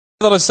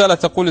هذه الرسالة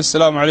تقول: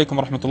 السلام عليكم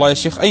ورحمة الله يا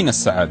شيخ، أين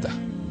السعادة؟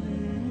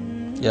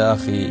 يا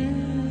أخي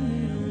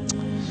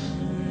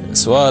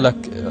سؤالك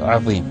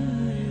عظيم.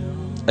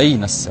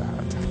 أين السعادة؟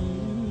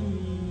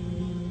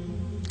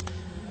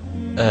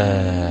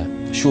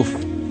 شوف،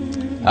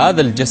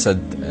 هذا الجسد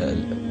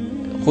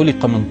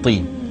خلق من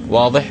طين،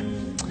 واضح؟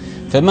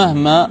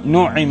 فمهما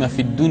نعم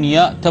في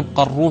الدنيا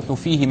تبقى الروح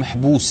فيه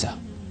محبوسة،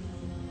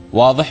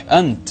 واضح؟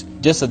 أنت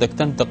جسدك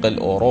تنتقل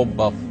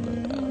أوروبا،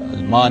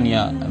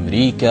 ألمانيا،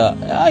 أمريكا،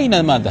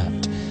 أينما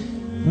ذهبت،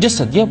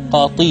 جسد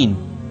يبقى طين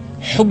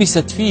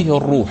حبست فيه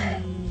الروح.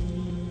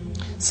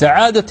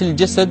 سعادة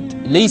الجسد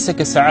ليس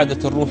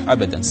كسعادة الروح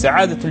أبدا.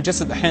 سعادة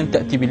الجسد أحيانا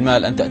تأتي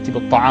بالمال، أن تأتي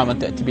بالطعام، أن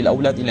تأتي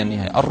بالأولاد إلى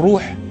النهاية.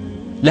 الروح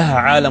لها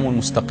عالم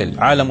مستقل،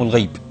 عالم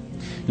الغيب،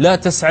 لا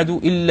تسعد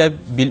إلا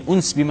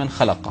بالأنس بمن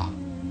خلقها،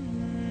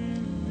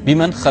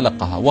 بمن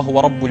خلقها وهو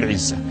رب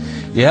العزة.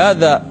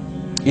 لهذا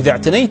إذا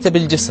اعتنيت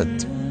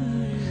بالجسد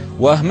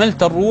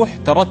وأهملت الروح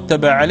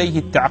ترتب عليه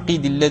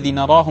التعقيد الذي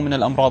نراه من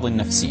الأمراض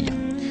النفسية،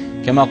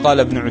 كما قال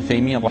ابن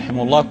عثيمين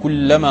رحمه الله: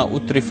 كلما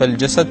أترف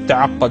الجسد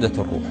تعقدت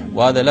الروح،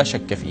 وهذا لا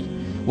شك فيه،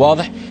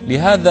 واضح؟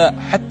 لهذا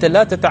حتى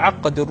لا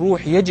تتعقد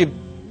الروح يجب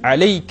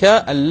عليك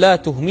أن لا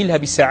تهملها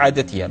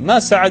بسعادتها. ما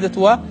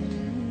سعادتها؟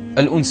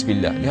 الأنس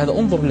بالله. لهذا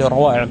انظر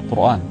لروائع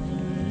القرآن.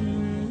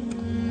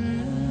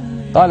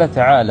 قال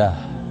تعالى: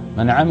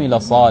 من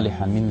عمل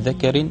صالحا من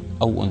ذكر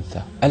أو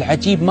أنثى.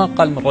 العجيب ما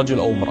قال من رجل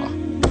أو امرأة.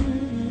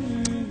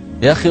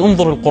 يا أخي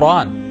انظر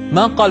القرآن،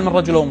 ما قال من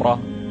رجل أو امرأة،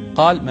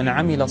 قال من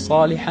عمل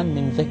صالحا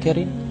من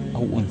ذكر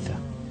أو أنثى.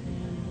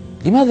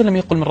 لماذا لم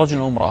يقل من رجل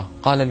أو امرأة؟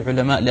 قال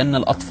العلماء: لأن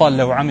الأطفال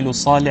لو عملوا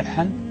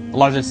صالحا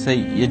الله عز وجل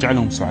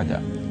سيجعلهم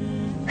سعداء،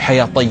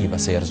 حياة طيبة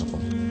سيرزقهم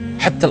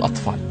حتى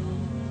الأطفال.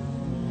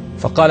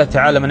 فقال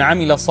تعالى: من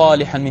عمل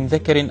صالحا من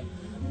ذكر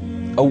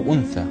أو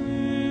أنثى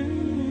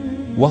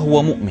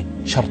وهو مؤمن،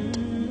 شرط،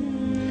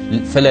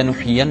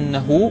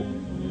 فلنحيينه،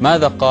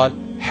 ماذا قال؟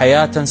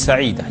 حياة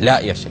سعيدة. لا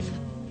يا شيخ،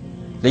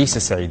 ليس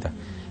سعيدة،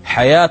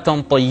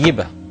 حياة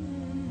طيبة.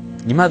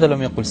 لماذا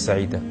لم يقل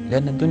سعيدة؟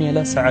 لأن الدنيا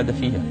لا سعادة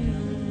فيها،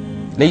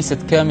 ليست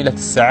كاملة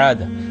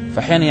السعادة،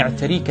 فأحيانا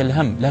يعتريك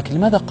الهم. لكن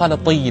لماذا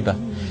قال طيبة؟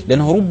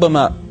 لأنه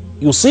ربما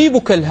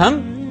يصيبك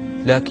الهم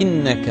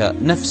لكنك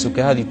نفسك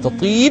هذه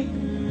تطيب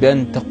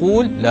بأن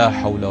تقول: لا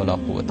حول ولا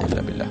قوة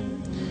إلا بالله،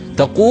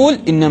 تقول: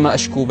 إنما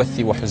أشكو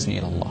بثي وحزني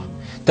إلى الله،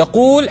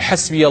 تقول: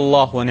 حسبي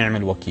الله ونعم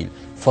الوكيل،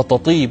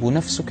 فتطيب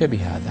نفسك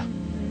بهذا،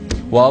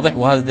 واضح؟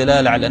 وهذا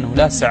دلالة على أنه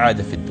لا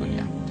سعادة في الدنيا.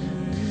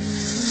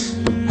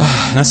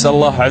 نسأل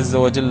الله عز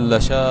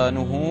وجل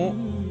شانه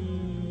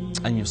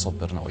أن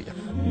يصبرنا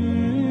وإياكم.